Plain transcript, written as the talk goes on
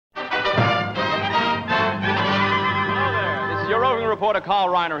reporter Carl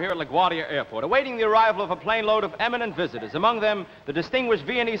Reiner here at LaGuardia Airport, awaiting the arrival of a plane load of eminent visitors, among them the distinguished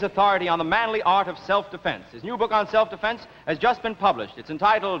Viennese authority on the manly art of self-defense. His new book on self-defense has just been published. It's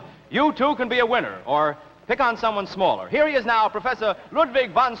entitled, You Too Can Be a Winner, or Pick on Someone Smaller. Here he is now, Professor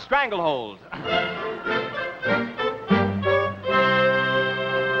Ludwig von Stranglehold.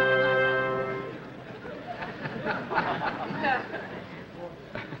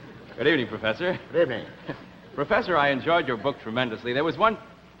 Good evening, Professor. Good evening. Professor, I enjoyed your book tremendously. There was one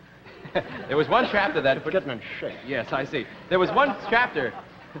chapter that... It's getting in shape. Yes, I see. There was one chapter...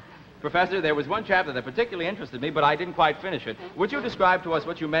 Professor, there was one chapter that particularly interested me, but I didn't quite finish it. Would you describe to us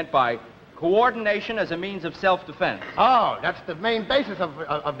what you meant by coordination as a means of self-defense? Oh, that's the main basis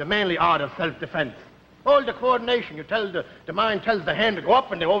of the manly art of self-defense. All the coordination. You tell the mind tells the hand to go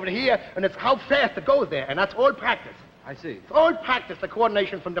up and they're over here, and it's how fast it goes there, and that's all practice. I see. It's all practice, the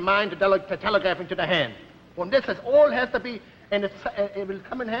coordination from the mind to telegraphing to the hand. When this all has to be, and it will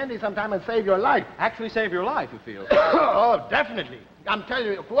come in handy sometime and save your life. Actually save your life, you feel? Oh, definitely. I'm telling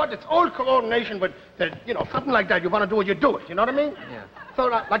you, it's all coordination, but, something like that, you want to do it, you do it. You know what I mean? Yeah. So,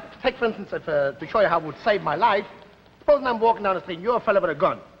 like, take, for instance, to show you how it would save my life, supposing I'm walking down the street and you're a fella with a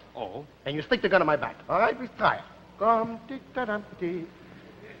gun. Oh? And you stick the gun on my back. All right? We try it.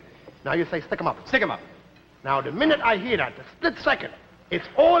 Now you say, stick him up. Stick him up. Now, the minute I hear that, the split second, it's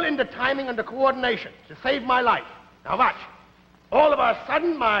all in the timing and the coordination to save my life. Now, watch. All of a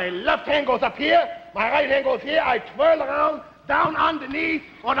sudden, my left hand goes up here, my right hand goes here, I twirl around, down underneath,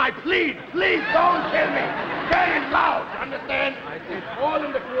 and I plead, please don't kill me. Very loud, you understand? It's all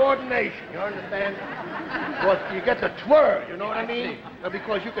in the coordination, you understand? Because you get the twirl, you know what I mean?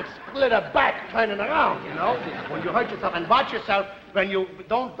 Because you could split a back turning around, you know? When you hurt yourself, and watch yourself when you,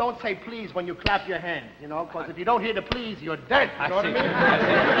 don't say please when you clap your hands, you know? Because if you don't hear the please, you're dead, you know what I mean?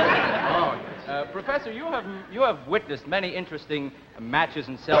 Oh, yes. Professor, you have witnessed many interesting matches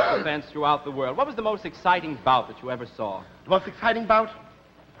in self-defense throughout the world. What was the most exciting bout that you ever saw? The most exciting bout?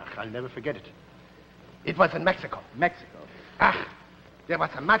 I'll never forget it. It was in Mexico. Mexico? There was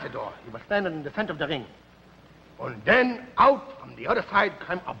a matador. He was standing in the center of the ring. And then out from the other side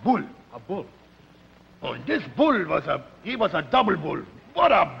came a bull. A bull? And this bull was a double bull.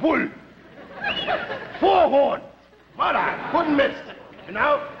 What a bull! 4 horns. What I couldn't miss. You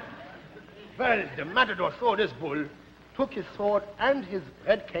know? Well, the matador saw this bull, took his sword and his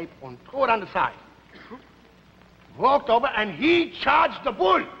red cape and threw it on the side. Walked over and he charged the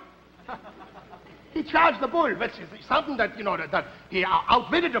bull. He charged the bull, which is something that, that he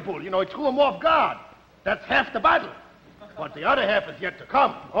outwitted the bull. He threw him off guard. That's half the battle. But the other half is yet to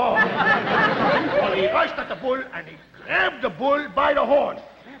come. Oh. Well, he rushed at the bull and he grabbed the bull by the horns.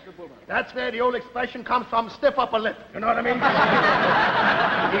 That's where the old expression comes from, stiff upper lip. You know what I mean? He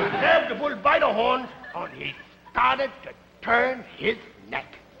grabbed the bull by the horns and he started to turn his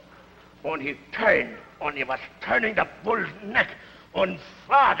neck. And he turned, and he was turning the bull's neck. And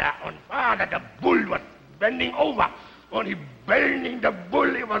farther, the bull was bending over. And he bending the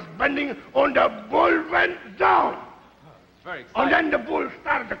bull, he was bending, and the bull went down. It's very exciting. And then the bull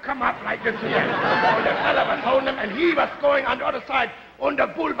started to come up like this here. And the fella was holding him, and he was going on the other side. And the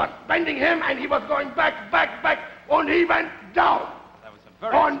bull was bending him, and he was going back, and he went down. That was a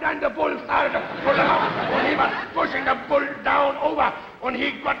very... And then the bull started to pull him up, and he was pushing the bull down over. And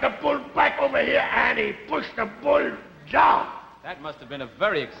he got the bull back over here, and he pushed the bull down. That must have been a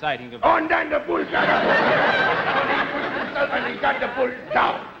very exciting event. And then the bull got up over here, and he pushed himself, and he got the bull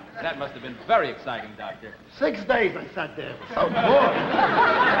down. That must have been very exciting, Doctor. 6 days I sat there. So bored.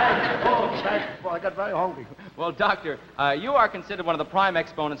 I got very hungry. Well, Doctor, you are considered one of the prime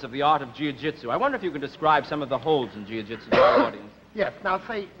exponents of the art of jiu-jitsu. I wonder if you can describe some of the holds in jiu-jitsu to our audience. Yes. Now,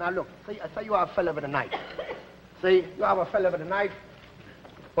 look. See, you are a fella with a knife. See, you are a fella with a knife.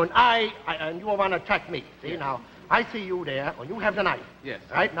 And you want to attack me. See, yes. Now, I see you there, and you have the knife. Yes.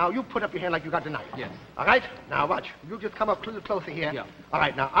 All right, now you put up your hand like you got the knife. Yes. All right, now watch. You just come up a little closer here. Yeah. All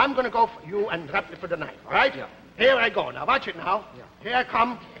right, now I'm going to go for you and grab you for the knife. All right? Yeah. Here I go. Now watch it now. Yeah. Here I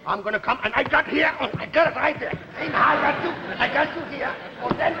come. I'm going to come, and I got here. Oh, I got it right there. See, now I got you here.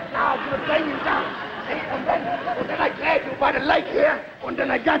 And then now I'm going to bring you down. See, and then I grab you by the leg here, and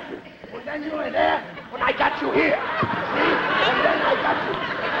then I got you. And then you were there, and I got you here. See? And then I got you.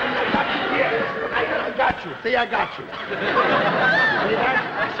 And I got you here. And I got you. See, I got you. See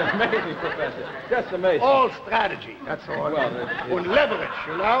that? That's amazing, Professor. Just amazing. All strategy, that's all. Well, and leverage,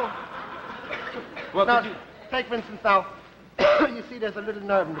 you know? Well, now, take, for instance, now, you see there's a little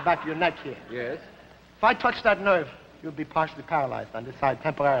nerve in the back of your neck here. Yes. If I touch that nerve, you'll be partially paralyzed on this side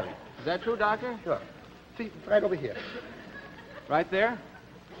temporarily. Is that true, Doctor? Sure. See, it's right over here. Right there?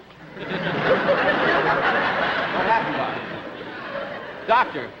 What happened, Doctor?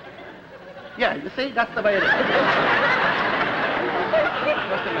 Doctor. Yeah, you see? That's the way it is. Just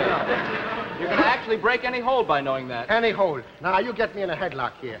a minute. You can actually break any hold by knowing that. Any hold. Now, you get me in a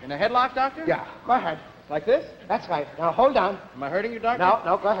headlock here. In a headlock, Doctor? Yeah, go ahead. Like this? That's right. Now, hold on. Am I hurting you, Doctor?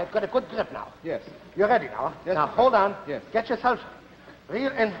 No, go ahead. Got a good grip now. Yes. You're ready now. Yes, now, Professor. hold on. Yes. Get yourself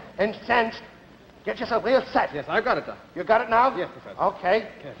real incensed. Get yourself real set. Yes, I've got it, Doctor. You got it now? Yes, Professor. Okay.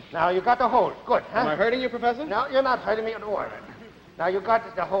 Yes. Now, you got the hold. Good, huh? Am I hurting you, Professor? No, you're not hurting me at all. Now, you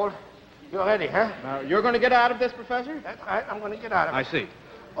got the hold. You're ready, huh? Now, you're going to get out of this, Professor? That's right. I'm going to get out of it. I see.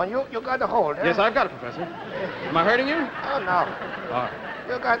 Oh, you got the hold, huh? Yes, I've got it, Professor. Am I hurting you? Oh, no. All right.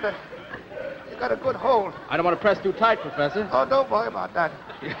 You got a good hold. I don't want to press too tight, Professor. Oh, don't worry about that.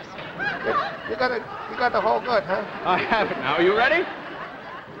 Yes. You got the hold good, huh? I have it now. Are you ready?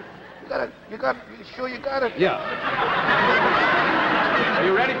 You sure you got it? Yeah. Are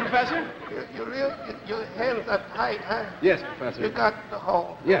you ready, Professor? Your hands are tight, huh? Yes, Professor. You got the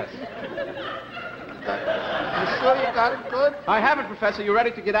hold. Yes. You sure you got it good? I have it, Professor. You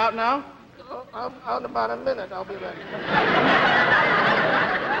ready to get out now? Oh, in about a minute, I'll be ready.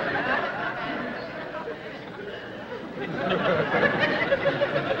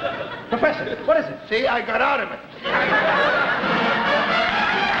 Professor, what is it? See, I got out of it.